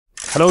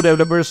Hello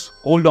developers,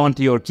 hold on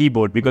to your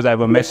keyboard because I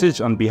have a message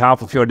on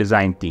behalf of your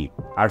design team.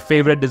 Our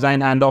favorite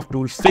design handoff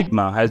tool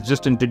Figma has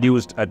just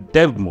introduced a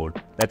dev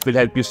mode that will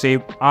help you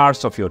save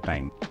hours of your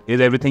time. Here's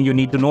everything you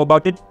need to know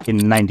about it in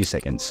 90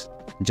 seconds.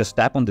 Just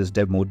tap on this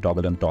dev mode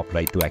toggle on top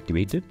right to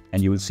activate it,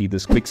 and you will see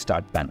this quick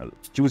start panel.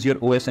 Choose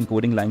your OS and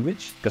coding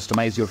language,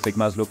 customize your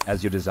Figma's look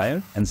as you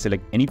desire, and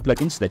select any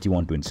plugins that you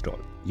want to install.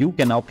 You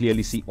can now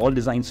clearly see all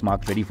designs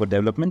marked ready for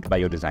development by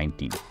your design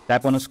team.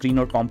 Tap on a screen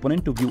or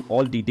component to view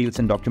all details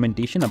and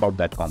documentation about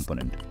that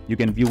component. You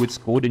can view its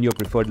code in your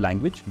preferred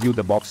language, view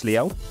the box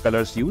layout,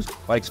 colors used,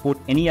 or export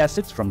any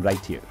assets from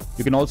right here.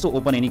 You can also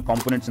open any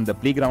components in the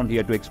playground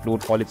here to explore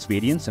all its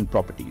variants and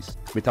properties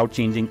without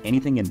changing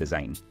anything in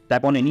design.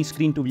 Tap on any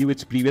screen to view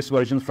its previous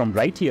versions from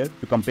right here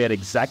to compare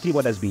exactly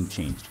what has been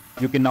changed.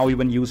 You can now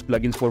even use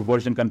plugins for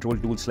version control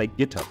tools like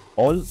GitHub,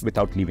 all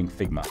without leaving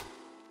Figma.